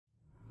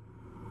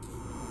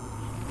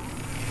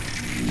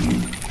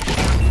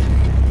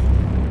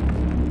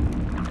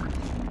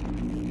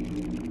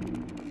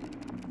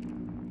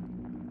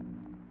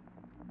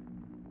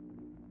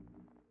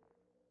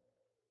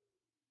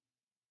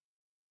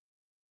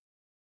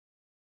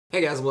Hey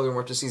guys,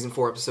 welcome to Season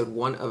 4, Episode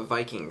 1 of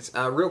Vikings.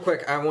 Real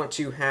quick, I want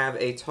to have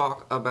a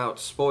talk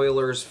about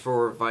spoilers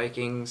for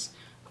Vikings.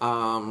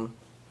 I'm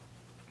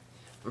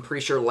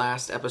pretty sure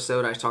last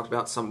episode I talked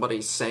about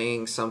somebody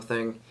saying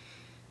something,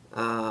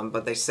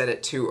 but they said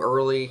it too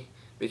early,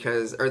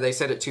 or they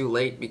said it too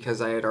late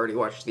because I had already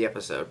watched the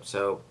episode,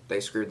 so they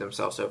screwed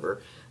themselves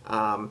over.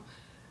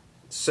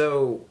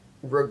 So,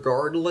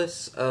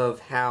 regardless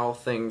of how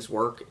things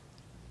work,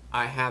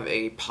 I have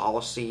a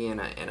policy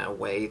and a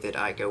way that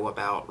I go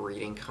about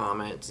reading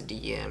comments,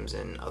 DMs,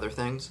 and other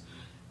things.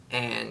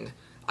 And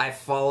I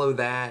follow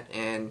that,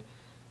 and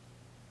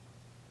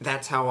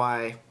that's how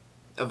I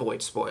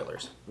avoid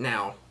spoilers.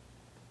 Now,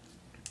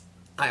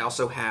 I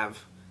also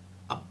have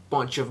a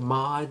bunch of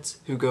mods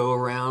who go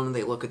around,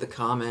 they look at the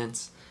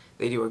comments,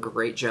 they do a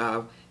great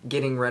job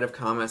getting rid of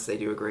comments, they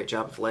do a great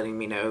job of letting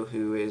me know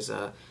who is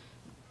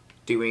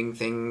doing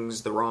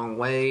things the wrong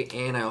way,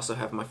 and I also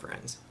have my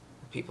friends.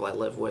 People I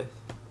live with,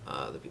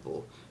 the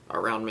people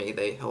around me,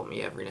 they help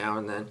me every now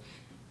and then.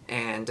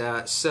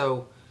 And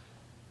so,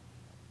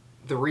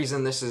 the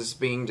reason this is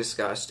being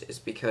discussed is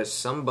because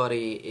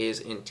somebody is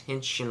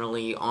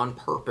intentionally, on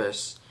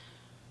purpose,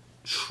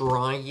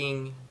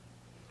 trying...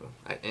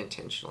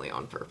 intentionally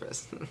on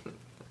purpose.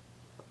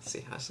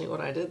 See what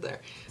I did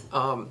there.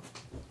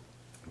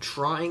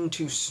 Trying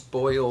to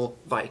spoil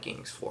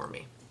Vikings for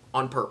me.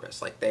 On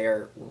purpose. Like, they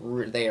are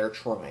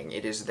trying.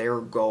 It is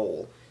their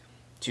goal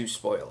to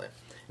spoil it.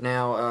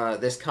 Now,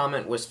 this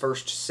comment was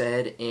first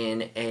said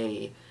in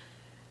a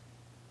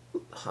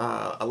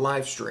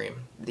live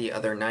stream the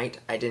other night.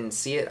 I didn't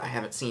see it. I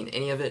haven't seen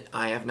any of it.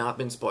 I have not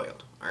been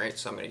spoiled. Alright,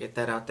 so I'm going to get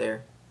that out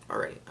there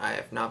already. I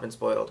have not been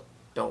spoiled.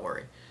 Don't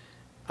worry.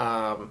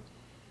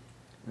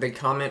 The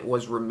comment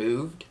was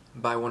removed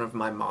by one of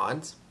my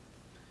mods.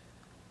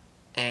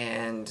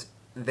 And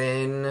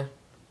then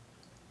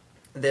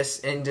this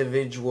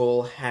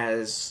individual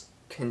has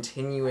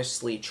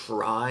continuously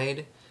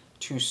tried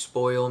to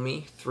spoil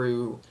me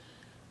through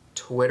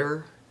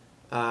Twitter,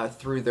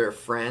 through their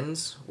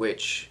friends,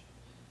 which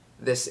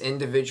this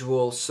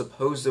individual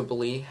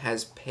supposedly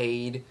has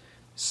paid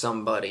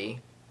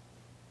somebody,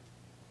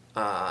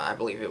 I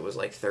believe it was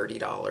like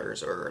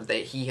 $30, or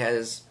that he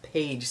has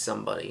paid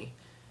somebody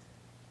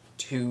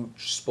to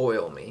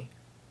spoil me.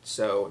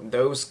 So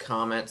those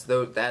comments,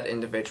 that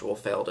individual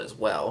failed as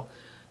well.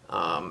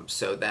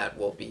 So that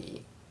will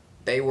be,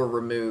 they were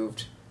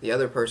removed, the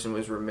other person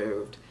was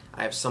removed.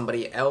 I have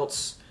somebody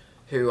else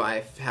who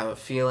I have a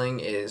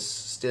feeling is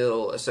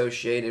still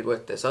associated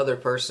with this other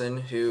person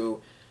who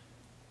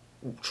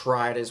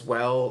tried as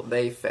well.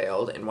 They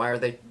failed. And why do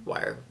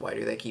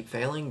they keep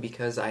failing?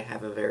 Because I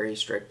have a very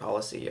strict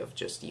policy of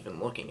just even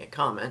looking at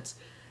comments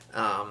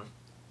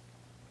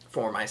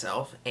for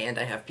myself, and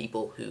I have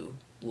people who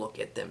look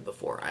at them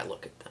before I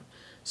look at them.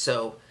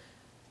 So,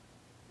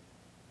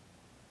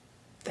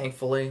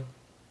 thankfully,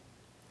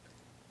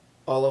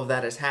 all of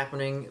that is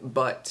happening,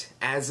 but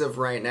as of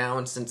right now,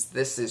 and since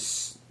this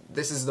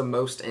is the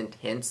most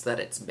intense that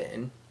it's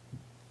been,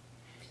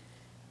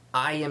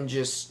 I am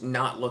just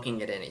not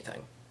looking at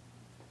anything,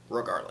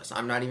 regardless.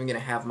 I'm not even going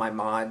to have my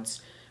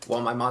mods,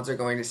 well, my mods are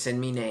going to send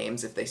me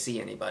names if they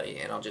see anybody,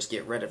 and I'll just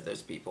get rid of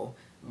those people,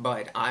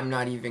 but I'm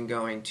not even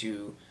going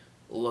to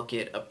look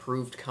at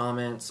approved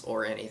comments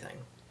or anything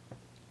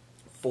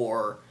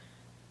for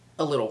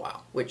a little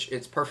while, which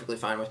it's perfectly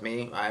fine with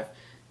me. I've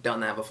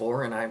done that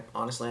before, and I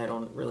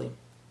don't really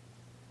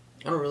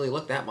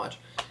look that much,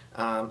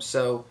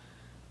 so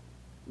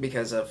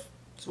because of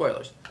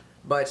spoilers.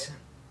 But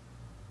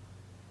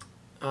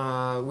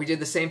we did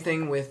the same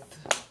thing with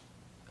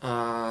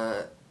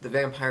the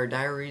Vampire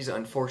Diaries.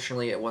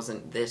 Unfortunately, it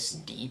wasn't this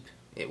deep.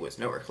 It was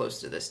nowhere close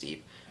to this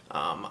deep.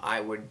 I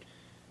would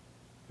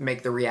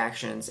make the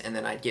reactions, and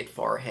then I'd get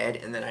far ahead,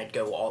 and then I'd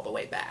go all the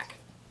way back,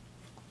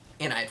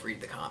 and I'd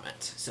read the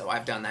comments. So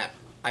I've done that.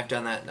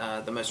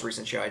 The most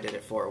recent show I did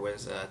it for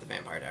was the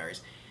Vampire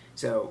Diaries.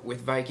 So,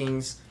 with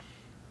Vikings,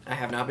 I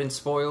have not been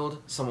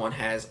spoiled. Someone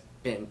has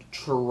been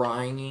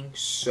trying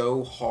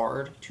so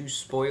hard to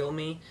spoil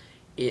me.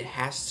 It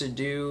has to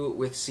do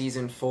with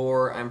Season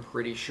 4, I'm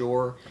pretty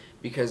sure,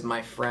 because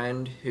my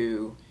friend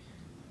who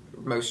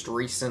most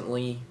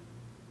recently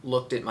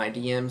looked at my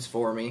DMs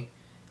for me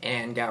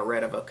and got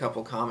rid of a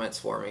couple comments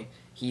for me,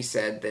 he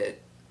said that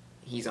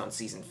he's on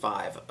Season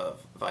 5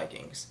 of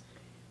Vikings.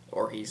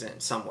 Or he's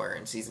somewhere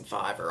in Season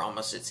 5, or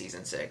almost at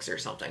Season 6, or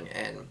something,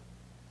 and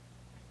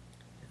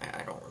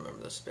I don't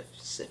remember the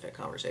specific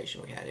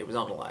conversation we had. It was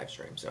on a live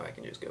stream, so I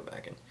can just go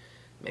back and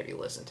maybe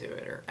listen to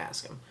it, or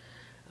ask him.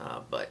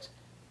 But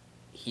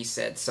he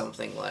said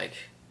something like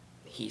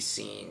he's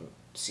seen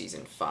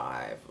Season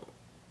 5,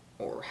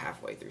 or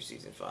halfway through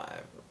Season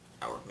 5,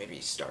 or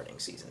maybe starting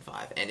Season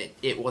 5, and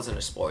it wasn't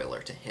a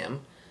spoiler to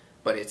him,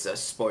 but it's a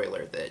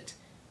spoiler that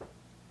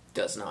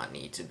does not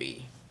need to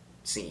be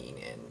seen,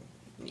 and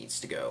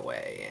needs to go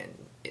away, and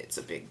it's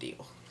a big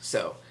deal.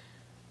 So,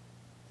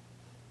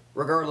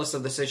 regardless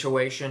of the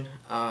situation,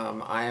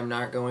 I am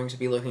not going to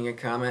be looking at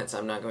comments,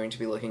 I'm not going to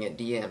be looking at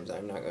DMs,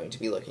 I'm not going to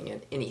be looking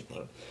at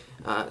anything.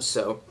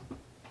 So,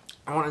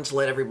 I wanted to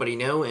let everybody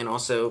know and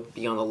also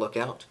be on the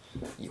lookout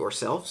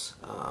yourselves.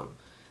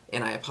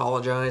 And I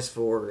apologize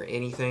for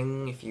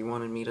anything if you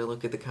wanted me to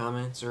look at the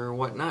comments or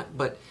whatnot,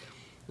 but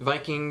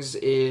Vikings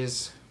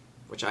is,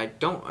 which I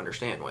don't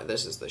understand why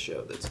this is the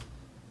show that's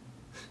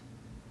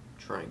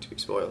trying to be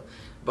spoiled,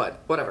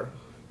 but whatever.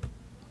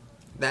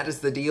 That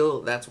is the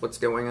deal, that's what's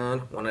going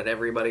on. Wanted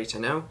everybody to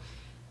know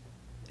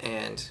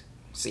and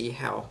see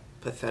how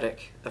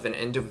pathetic of an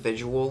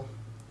individual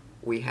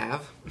we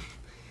have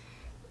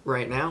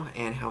right now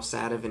and how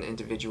sad of an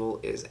individual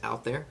is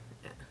out there.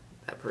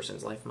 That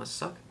person's life must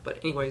suck. But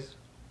anyways,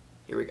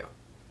 here we go.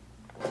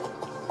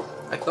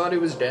 I thought he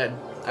was dead.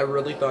 I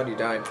really thought he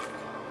died.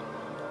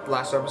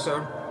 Last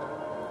episode.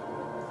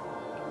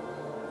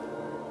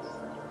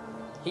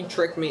 He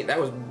tricked me. That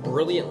was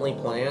brilliantly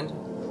planned.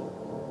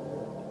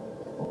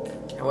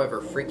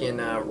 However, freaking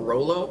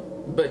Rolo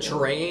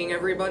betraying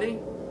everybody?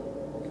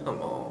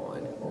 Come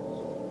on.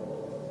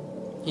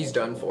 He's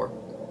done for.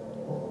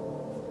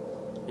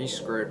 He's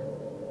screwed.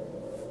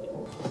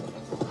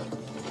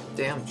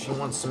 Damn, she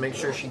wants to make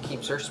sure she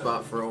keeps her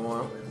spot for a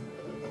while.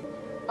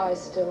 I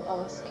still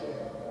ask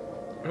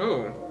you.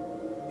 Ooh.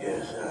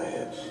 Yes, I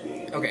have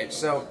seen. Okay,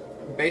 so,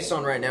 based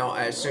on right now,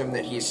 I assume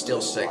that he's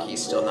still sick,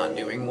 he's still not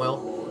doing well.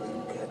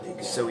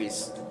 So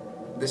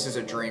this is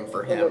a dream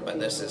for him, but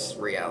this is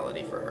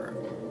reality for her.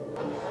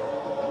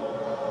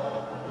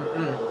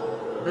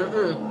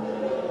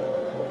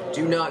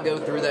 Do not go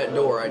through that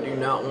door. I do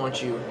not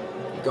want you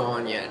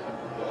gone yet.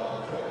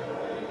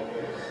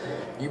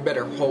 You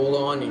better hold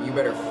on and you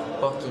better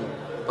fucking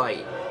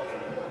fight.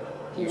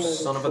 You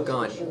son of a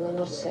gun. You will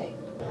not say.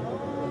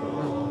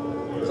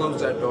 Close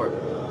that door.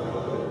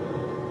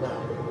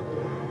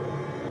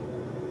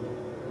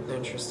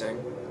 Interesting.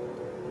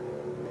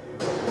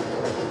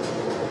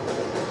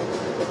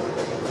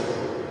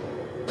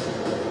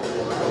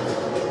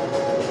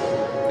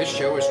 This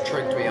show has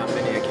tricked me on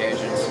many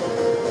occasions.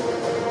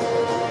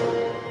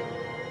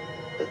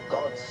 The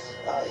gods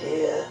are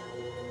here.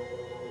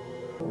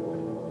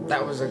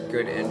 That was a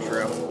good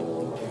intro.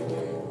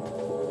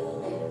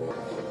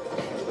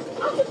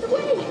 Out of the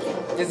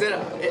way! Is it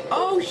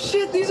oh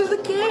shit, these are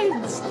the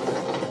kids!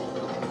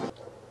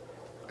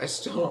 I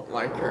still don't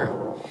like her.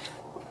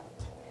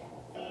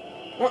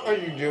 What are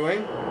you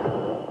doing?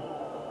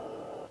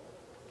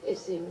 It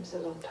seems a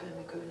long time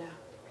ago now.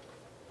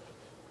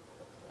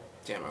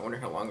 Damn, I wonder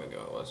how long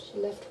ago it was. She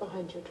left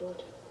behind your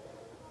daughter.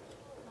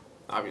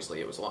 Obviously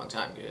it was a long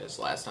time, because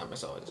last time I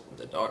saw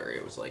the daughter,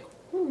 it was like,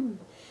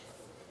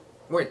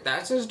 Wait,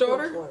 that's his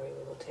daughter? Don't worry,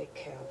 we will take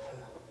care of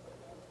her.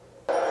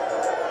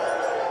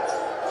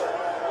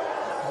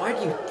 Why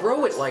do you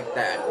throw it like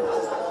that?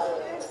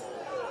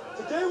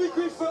 Today we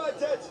grieve for our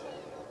dead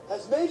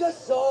has made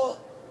us all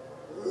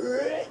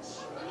rich.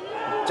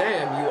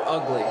 Damn, you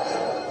ugly.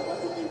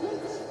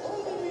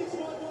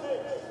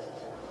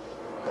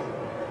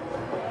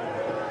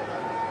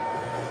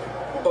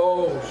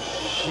 Oh,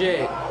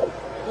 shit.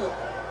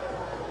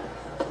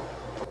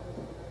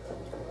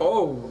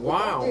 Oh,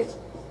 wow.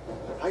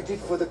 I did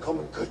for the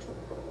common good.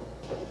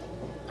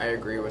 I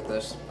agree with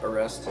this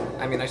arrest.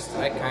 I mean, I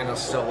kind of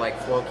still like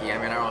Floki. I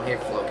mean, I don't hate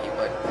Floki,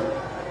 but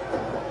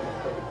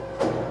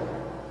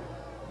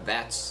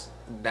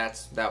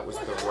that was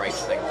the right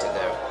thing to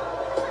do.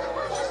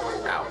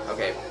 Ow.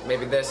 Okay,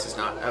 maybe this is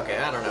not. Okay,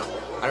 I don't know.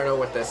 I don't know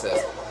what this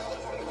is,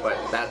 but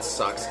that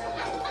sucks.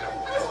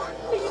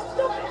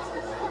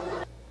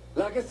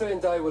 Lagatha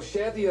and I will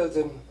share the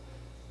Earldom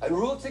and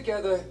rule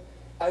together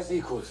as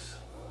equals.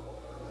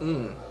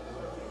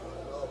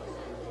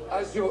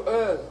 As your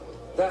Earl,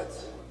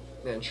 that's...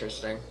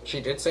 Interesting.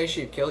 She did say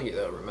she'd kill you,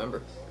 though,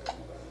 remember?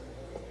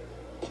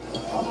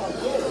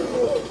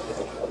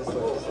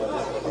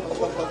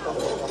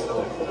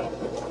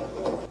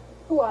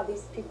 Who are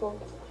these people?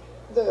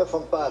 They are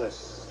from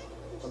Paris,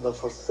 and are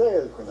for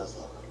sale, Queen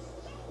Asla.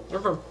 They're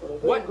from... For a very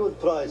What? good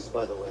price,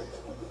 by the way.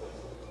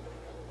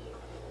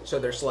 So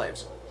they're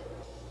slaves.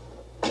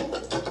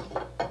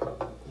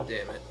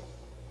 Damn it.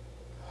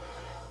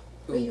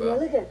 Are you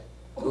well again?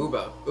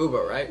 Uba,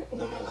 right?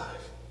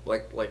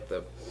 Like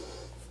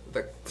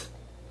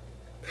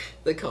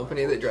the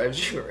company that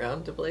drives you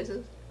around to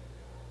places?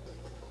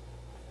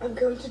 I'm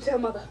going to tell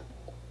Mother.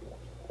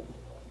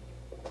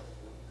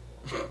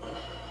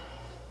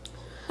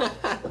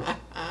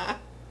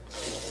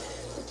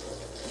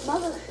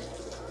 Mother?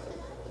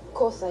 Of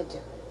course I do.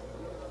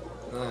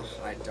 Ugh,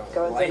 I don't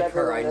Go and like tell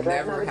her. I everyone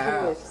that never I've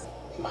have. married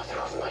you. Mother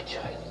of my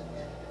child.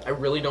 I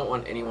really don't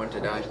want anyone to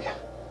die.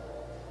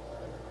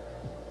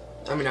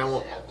 I mean, I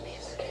won't. Help me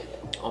escape.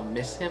 I'll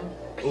miss him.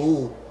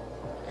 Ooh,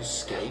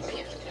 escape.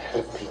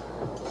 Help me.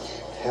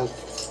 Help.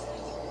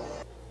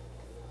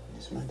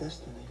 It's my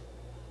destiny.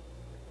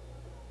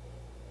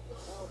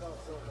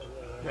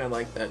 I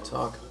like that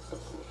talk.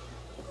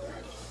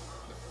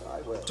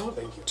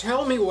 Don't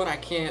tell me what I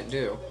can't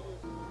do.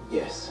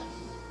 Yes.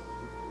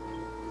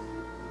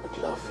 But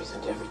love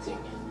isn't everything.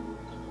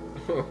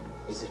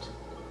 Is it?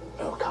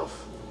 Oh,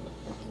 Calf.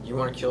 You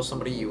want to kill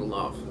somebody you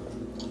love.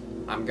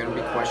 I'm gonna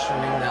be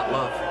questioning that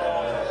love.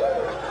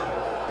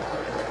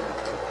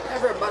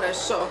 Everybody's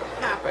so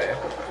happy.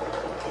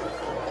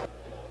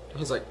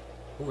 He's like,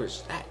 who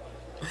is that?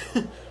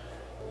 To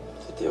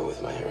deal with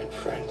my errant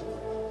friend.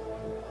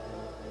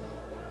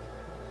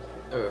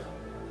 Ugh.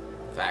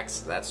 Facts,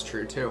 that's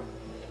true too.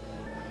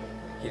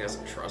 He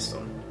doesn't trust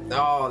him.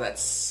 Oh, that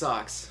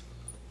sucks.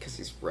 Because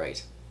he's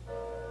right.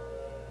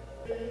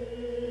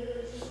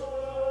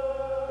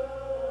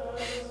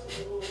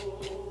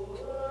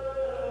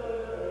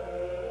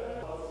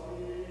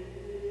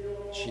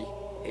 She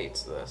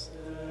hates this.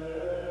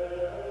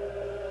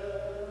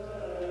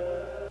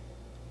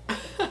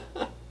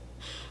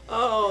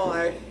 Oh,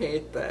 I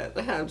hate that.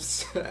 That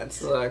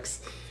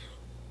sucks.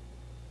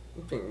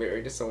 Being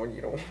married to someone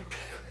you don't want to.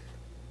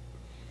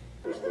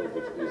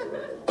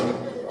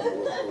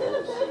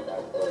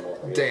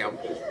 Damn.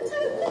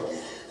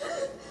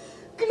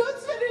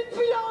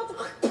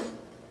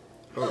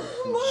 Oh,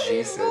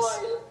 Jesus.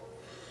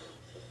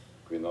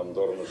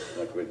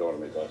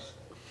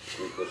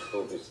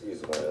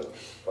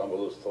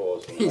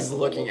 He's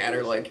looking at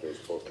her like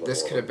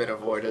this could have been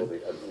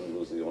avoided.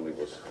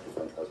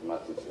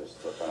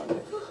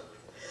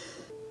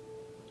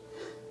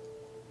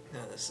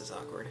 No, this is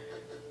awkward.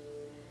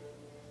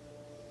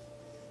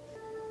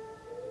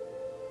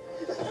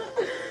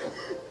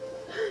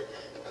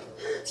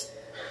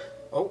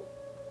 Oh.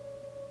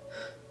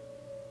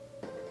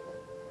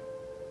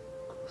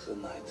 The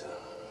night.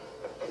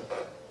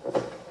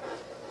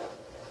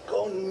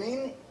 Gone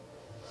mean.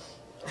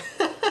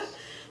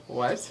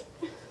 What?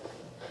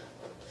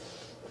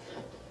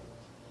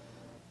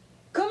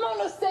 Come on,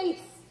 the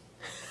States!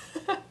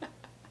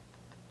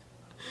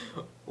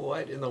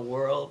 What in the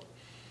world?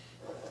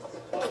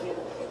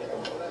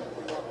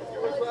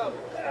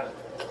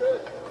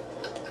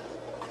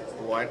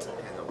 What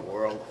in the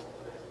world?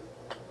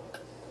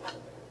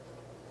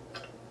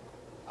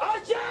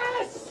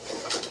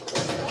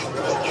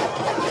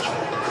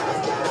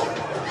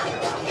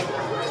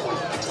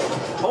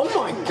 Oh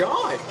my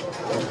God!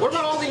 What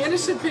about all the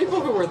innocent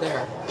people who were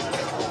there?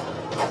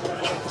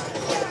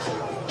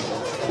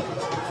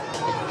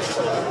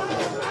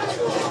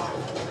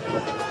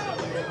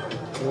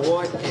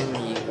 What in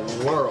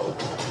the world?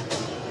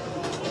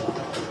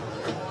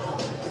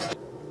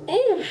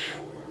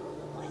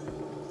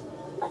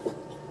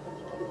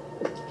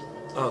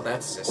 Oh,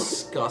 that's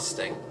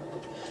disgusting.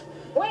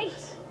 Wait!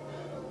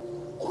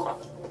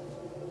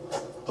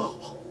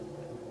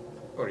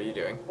 What are you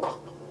doing?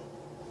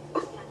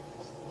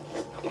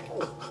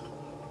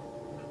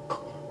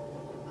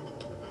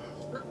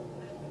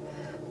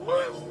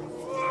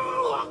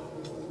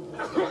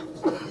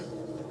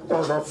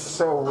 Oh, that's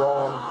so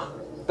wrong.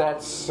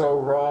 That's so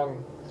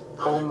wrong.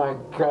 Oh my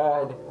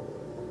God.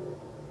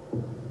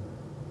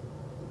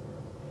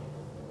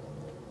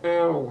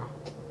 Ew.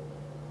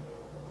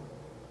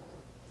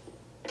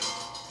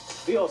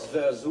 Bios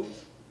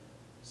versus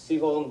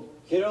Sivon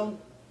Kiron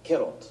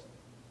Keront.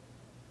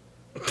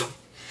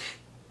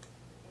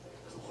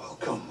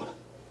 Welcome.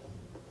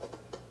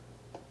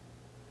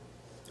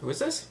 Who is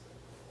this?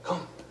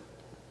 Come.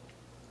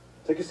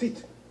 Take a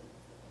seat.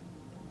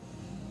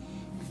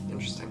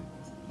 Interesting.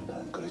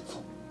 I'm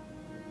grateful.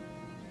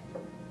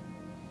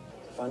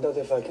 Find out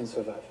if I can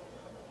survive.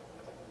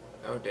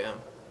 Oh,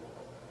 damn.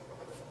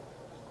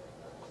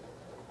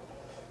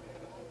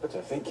 But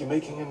I think you're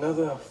making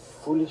another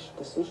foolish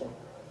decision.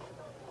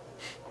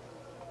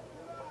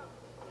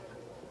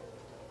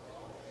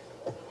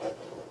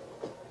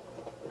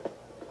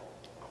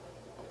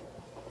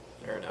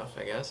 Fair enough,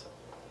 I guess.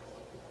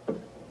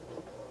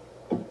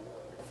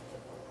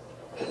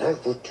 And I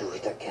would do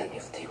it again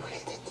if they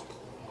willed it.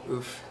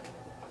 Oof.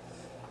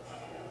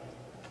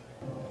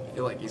 I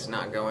feel like he's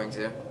not going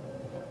to. I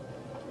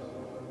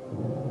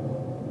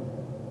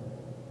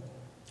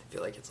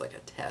feel like it's like a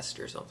test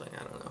or something,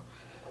 I don't know.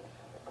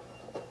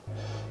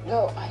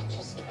 No, I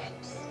just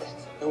meant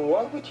that. And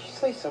why would you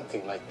say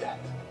something like that?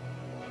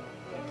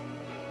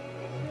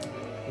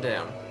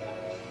 Damn.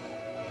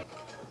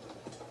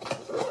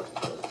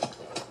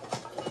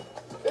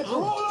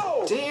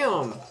 Oh,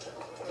 damn!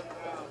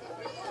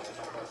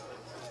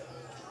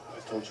 I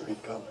told you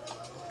he'd come.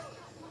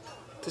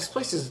 This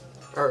place is...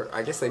 Or,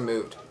 I guess they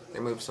moved. They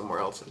moved somewhere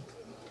else and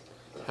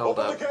held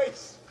up. Open the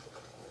gates!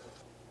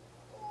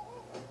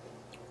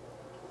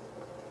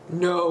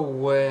 No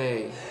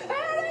way.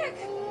 Eric!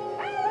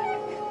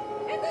 Eric!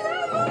 In the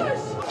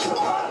house!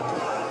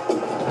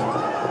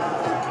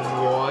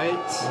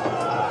 What?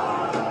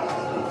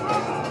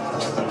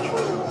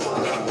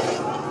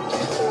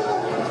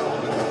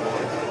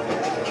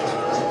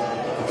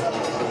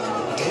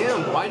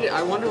 Damn, why did...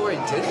 I wonder why he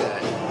did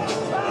that.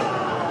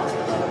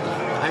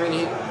 I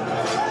mean,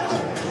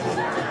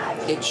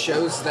 it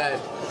shows that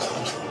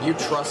you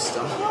trust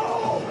him.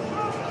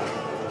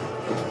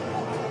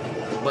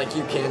 Like,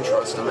 you can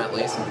trust him, at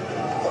least.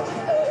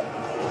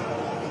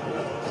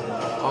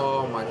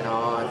 Oh my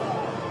God.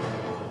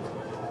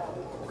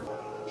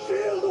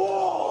 Shield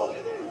wall!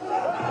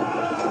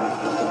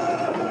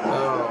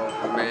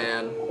 Oh,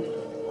 man.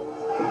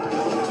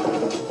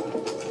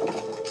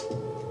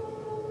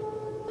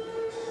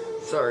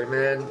 Sorry,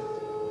 man.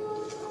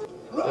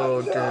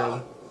 Oh,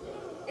 damn.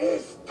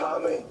 It's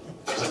coming.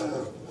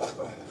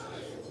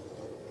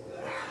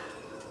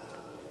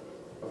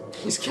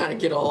 He's gotta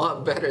get a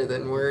lot better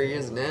than where he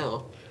is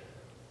now.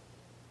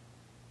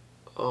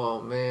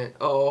 Oh, man.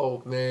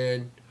 Oh,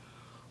 man.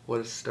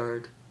 What a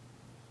start.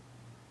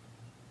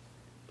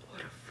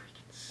 What a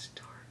freaking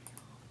start.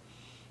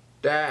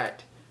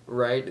 That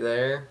right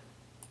there.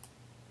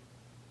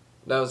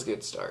 That was a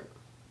good start.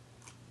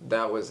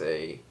 That was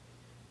a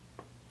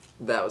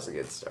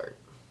good start.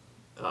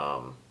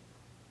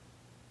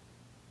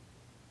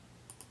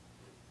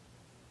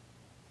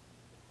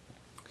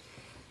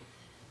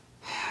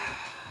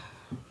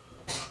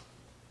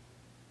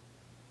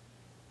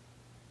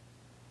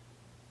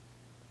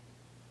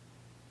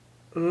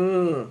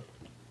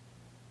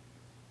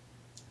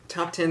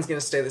 Top 10's gonna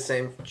stay the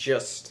same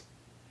just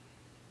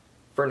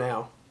for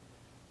now.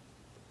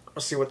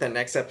 I'll see what that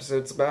next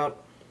episode's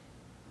about.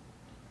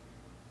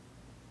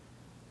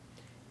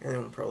 And then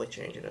we'll probably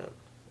change it up.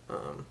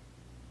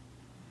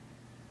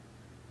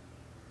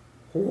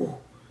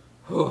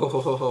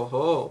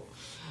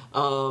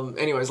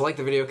 Anyways, like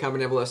the video,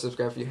 comment down below,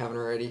 subscribe if you haven't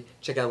already.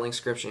 Check out the link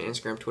description,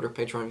 Instagram, Twitter,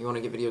 Patreon if you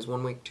want to get videos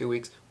 1 week, 2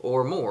 weeks,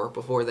 or more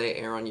before they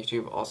air on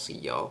YouTube. I'll see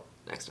y'all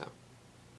next time.